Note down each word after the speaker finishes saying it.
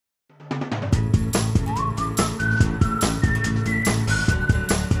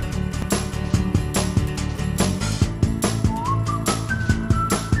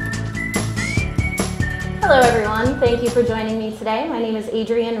everyone. Thank you for joining me today. My name is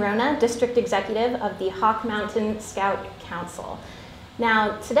Adrienne Wrona, District Executive of the Hawk Mountain Scout Council.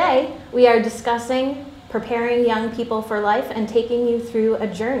 Now, today we are discussing preparing young people for life and taking you through a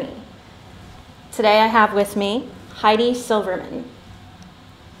journey. Today I have with me Heidi Silverman.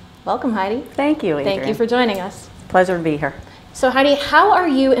 Welcome, Heidi. Thank you, Adrienne. Thank you for joining us. Pleasure to be here. So Heidi, how are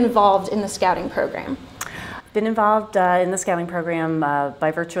you involved in the scouting program? Been involved in the scouting program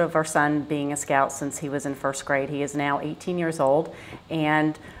by virtue of our son being a scout since he was in first grade. He is now 18 years old,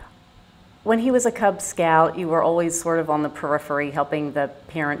 and when he was a Cub Scout, you were always sort of on the periphery helping the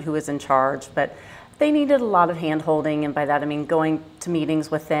parent who was in charge, but they needed a lot of hand-holding, and by that I mean going to meetings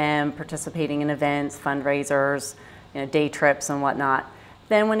with them, participating in events, fundraisers, day trips and whatnot.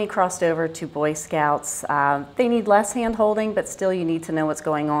 Then when he crossed over to Boy Scouts, they need less hand-holding, but still you need to know what's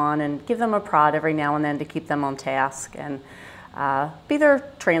going on and give them a prod every now and then to keep them on task and be their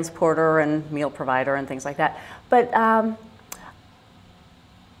transporter and meal provider and things like that. But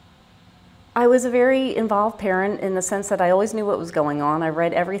I was a very involved parent in the sense that I always knew what was going on. I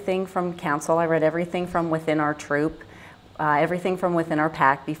read everything from council, I read everything from within our troop, everything from within our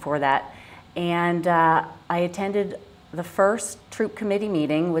pack before that. And I attended the first troop committee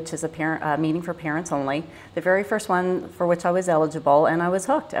meeting, which is a meeting for parents only, the very first one for which I was eligible, and I was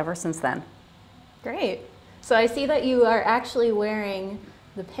hooked ever since then. Great. So I see that you are actually wearing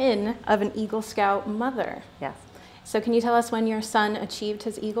the pin of an Eagle Scout mother. Yes. So can you tell us when your son achieved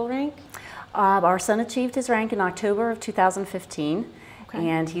his Eagle rank? Our son achieved his rank in October of 2015, okay.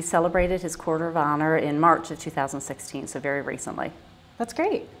 And he celebrated his Quarter of Honor in March of 2016, so very recently. That's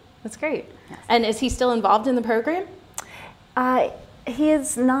great. That's great. Yes. And is he still involved in the program? He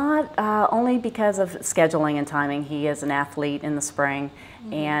is not, only because of scheduling and timing. He is an athlete in the spring,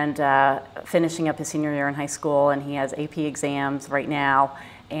 mm-hmm. and finishing up his senior year in high school, and he has AP exams right now,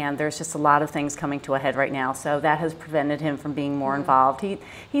 and there's just a lot of things coming to a head right now, so that has prevented him from being more involved.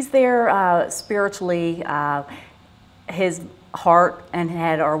 He's there spiritually. His heart and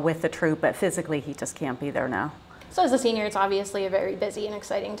head are with the troop, but physically he just can't be there now. So as a senior, it's obviously a very busy and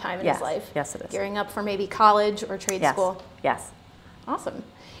exciting time in his life. Yes, it is. Gearing up for maybe college or trade school. Yes. Awesome.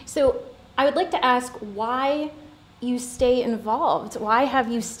 So I would like to ask why you stay involved. Why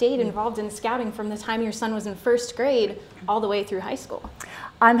have you stayed involved in scouting from the time your son was in first grade all the way through high school?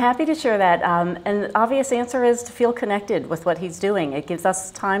 I'm happy to share that. And the obvious answer is to feel connected with what he's doing. It gives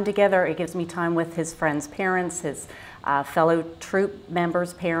us time together. It gives me time with his friends' parents, his fellow troop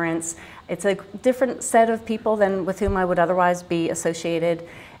members' parents. It's a different set of people than with whom I would otherwise be associated.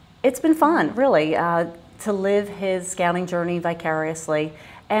 It's been fun, really, to live his scouting journey vicariously.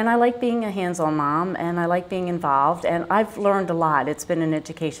 And I like being a hands-on mom, and I like being involved, and I've learned a lot. It's been an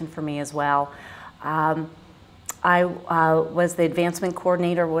education for me as well. I was the advancement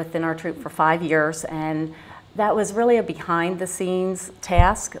coordinator within our troop for 5 years, and that was really a behind-the-scenes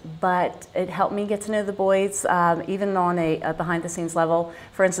task, but it helped me get to know the boys, even on a behind-the-scenes level.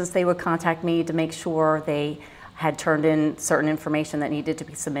 For instance, they would contact me to make sure they had turned in certain information that needed to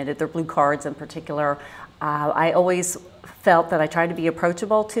be submitted, their blue cards in particular. I always felt that I tried to be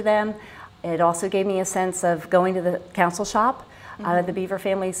approachable to them. It also gave me a sense of going to the council shop, mm-hmm. The Beaver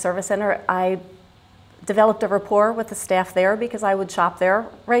Family Service Center. I developed a rapport with the staff there because I would shop there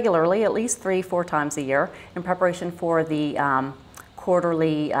regularly, at least 3-4 times a year, in preparation for the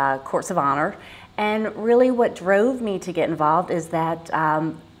quarterly Courts of Honor. And really what drove me to get involved is that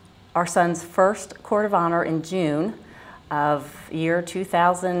our son's first Court of Honor in June of year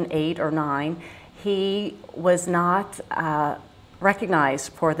 2008 or 9, he was not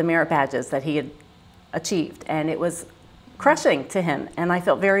recognized for the merit badges that he had achieved, and it was crushing to him, and I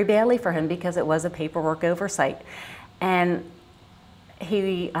felt very badly for him because it was a paperwork oversight, and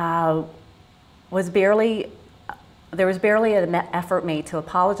he there was barely an effort made to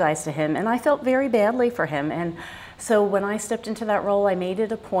apologize to him, and I felt very badly for him. And so when I stepped into that role, I made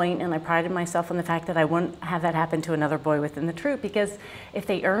it a point, and I prided myself on the fact that I wouldn't have that happen to another boy within the troop, because if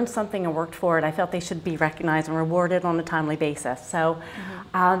they earned something and worked for it, I felt they should be recognized and rewarded on a timely basis. So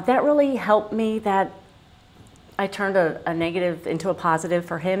mm-hmm. That really helped me, that I turned a negative into a positive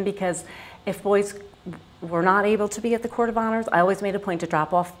for him, because if boys were not able to be at the Court of Honors, I always made a point to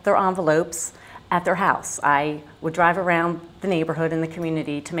drop off their envelopes at their house. I would drive around the neighborhood and the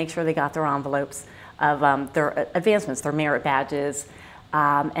community to make sure they got their envelopes of their advancements, their merit badges,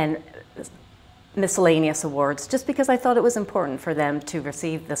 and miscellaneous awards, just because I thought it was important for them to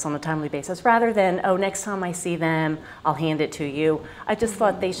receive this on a timely basis, rather than, oh, next time I see them, I'll hand it to you. I just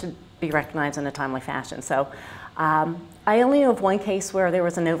thought they should be recognized in a timely fashion. So I only know of one case where there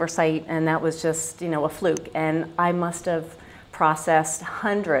was an oversight, and that was just, a fluke, and I must have processed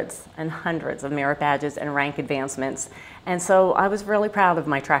hundreds and hundreds of merit badges and rank advancements. And so I was really proud of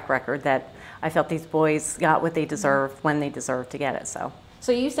my track record that I felt these boys got what they deserved when they deserved to get it. So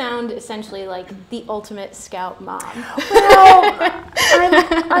you sound essentially like the ultimate scout mom. Well,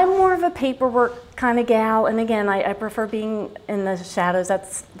 I'm more of a paperwork kind of gal, and again, I prefer being in the shadows.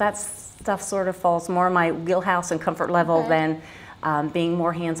 That stuff sort of falls more in my wheelhouse and comfort level than being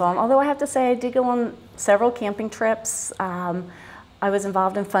more hands-on. Although I have to say, I did go on several camping trips. I was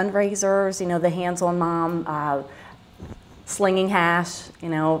involved in fundraisers, the hands-on mom, slinging hash,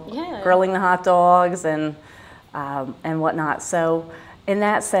 grilling the hot dogs and whatnot. So in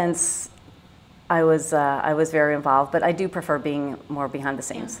that sense, I was very involved, but I do prefer being more behind the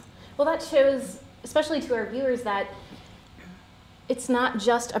scenes. Yeah. Well, that shows, especially to our viewers, that it's not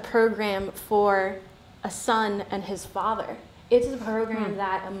just a program for a son and his father. It's a program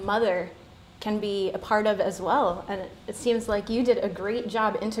that a mother can be a part of as well. And it seems like you did a great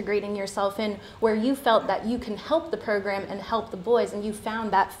job integrating yourself in where you felt that you can help the program and help the boys, and you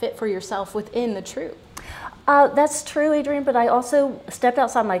found that fit for yourself within the troop. That's true, Adrienne, but I also stepped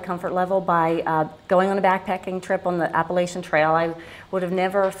outside my comfort level by going on a backpacking trip on the Appalachian Trail. I would have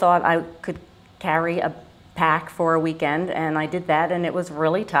never thought I could carry a pack for a weekend, and I did that, and it was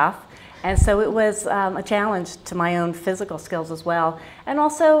really tough. And so it was a challenge to my own physical skills as well. And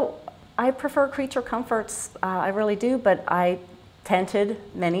also, I prefer creature comforts, I really do, but I tented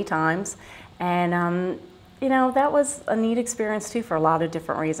many times. And, that was a neat experience too for a lot of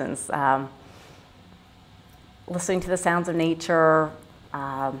different reasons. Listening to the sounds of nature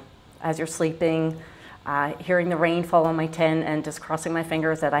as you're sleeping, hearing the rain fall on my tent and just crossing my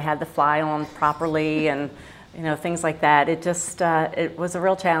fingers that I had the fly on properly and things like that. It just, it was a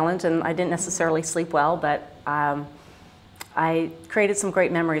real challenge, and I didn't necessarily sleep well, but I created some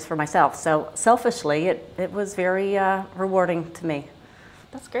great memories for myself. So selfishly, it was very rewarding to me.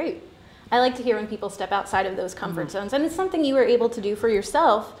 That's great. I like to hear when people step outside of those comfort zones, and it's something you were able to do for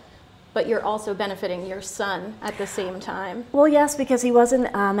yourself, but you're also benefiting your son at the same time. Well, yes, because he wasn't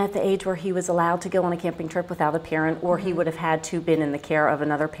at the age where he was allowed to go on a camping trip without a parent, or he would have had to been in the care of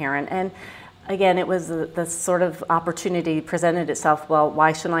another parent. And again, it was the sort of opportunity presented itself, well,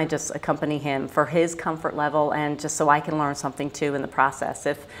 why shouldn't I just accompany him for his comfort level and just so I can learn something too in the process.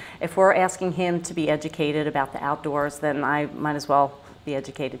 If we're asking him to be educated about the outdoors, then I might as well be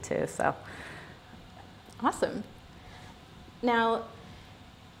educated too, so. Awesome. Now,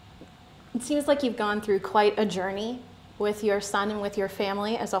 it seems like you've gone through quite a journey with your son and with your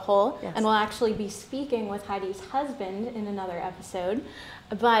family as a whole. Yes. And we'll actually be speaking with Heidi's husband in another episode.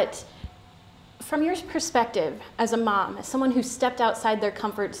 But from your perspective as a mom, as someone who stepped outside their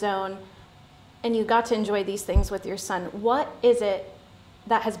comfort zone and you got to enjoy these things with your son, what is it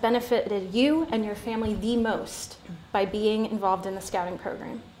that has benefited you and your family the most by being involved in the scouting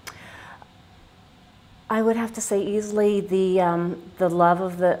program? I would have to say easily the love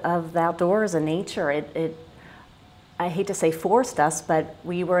of the outdoors and nature. I hate to say forced us, but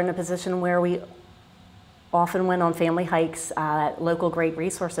we were in a position where we often went on family hikes at local great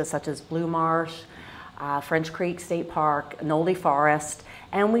resources such as Blue Marsh, French Creek State Park, Nolde Forest,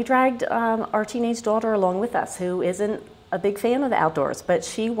 and we dragged our teenage daughter along with us, who isn't a big fan of the outdoors, but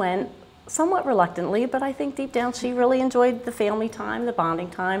she went somewhat reluctantly, but I think deep down she really enjoyed the family time, the bonding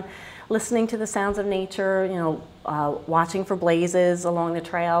time, listening to the sounds of nature, watching for blazes along the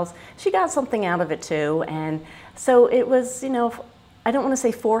trails. She got something out of it too, and so it was, I don't want to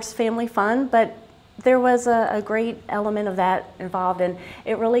say forced family fun, but there was a great element of that involved, and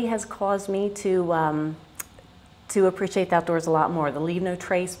it really has caused me to appreciate the outdoors a lot more. The leave no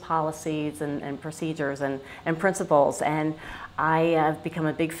trace policies and procedures and principles, and I have become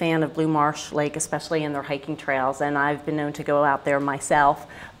a big fan of Blue Marsh Lake, especially in their hiking trails, and I've been known to go out there myself.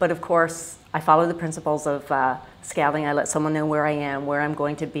 But of course, I follow the principles of scouting. I let someone know where I am, where I'm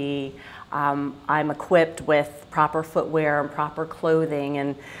going to be. I'm equipped with proper footwear and proper clothing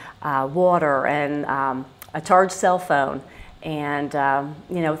and water and a charged cell phone. And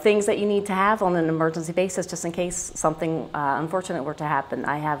things that you need to have on an emergency basis just in case something unfortunate were to happen.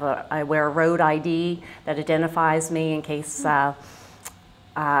 I wear a road ID that identifies me in case I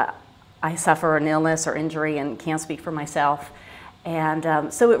suffer an illness or injury and can't speak for myself.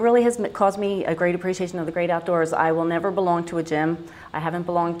 And so it really has caused me a great appreciation of the great outdoors. I will never belong to a gym. I haven't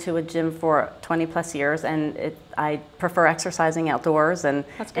belonged to a gym for 20 plus years, and I prefer exercising outdoors and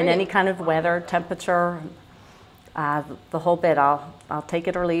in any kind of weather, temperature. The whole bit. I'll take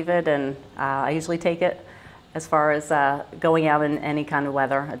it or leave it, and I usually take it as far as going out in any kind of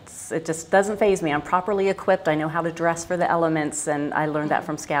weather. It just doesn't faze me. I'm properly equipped. I know how to dress for the elements, and I learned that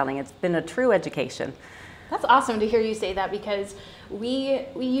from scouting. It's been a true education. That's awesome to hear you say that, because we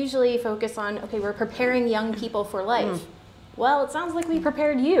usually focus on, okay, we're preparing young people for life. Well, it sounds like we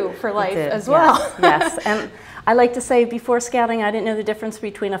prepared you for life as well. Yes, and I like to say before scouting, I didn't know the difference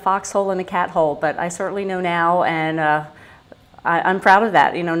between a foxhole and a cat hole, but I certainly know now, and I'm proud of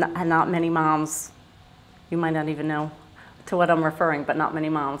that. You know, not many moms, you might not even know to what I'm referring, but not many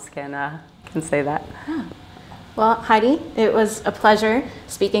moms can say that. Yeah. Well, Heidi, it was a pleasure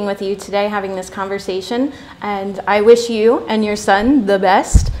speaking with you today, having this conversation, and I wish you and your son the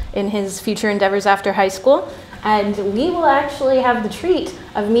best in his future endeavors after high school. And we will actually have the treat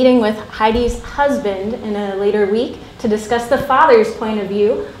of meeting with Heidi's husband in a later week to discuss the father's point of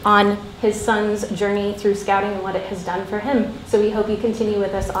view on his son's journey through scouting and what it has done for him. So we hope you continue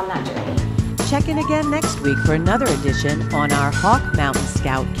with us on that journey. Check in again next week for another edition on our Hawk Mountain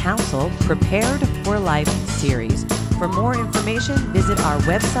Scout Council Prepared for Life series. For more information, visit our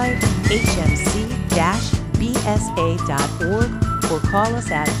website, hmc-bsa.org, or call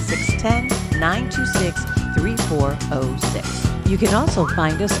us at 610-926-3406. You can also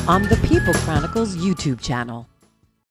find us on the People Chronicles YouTube channel.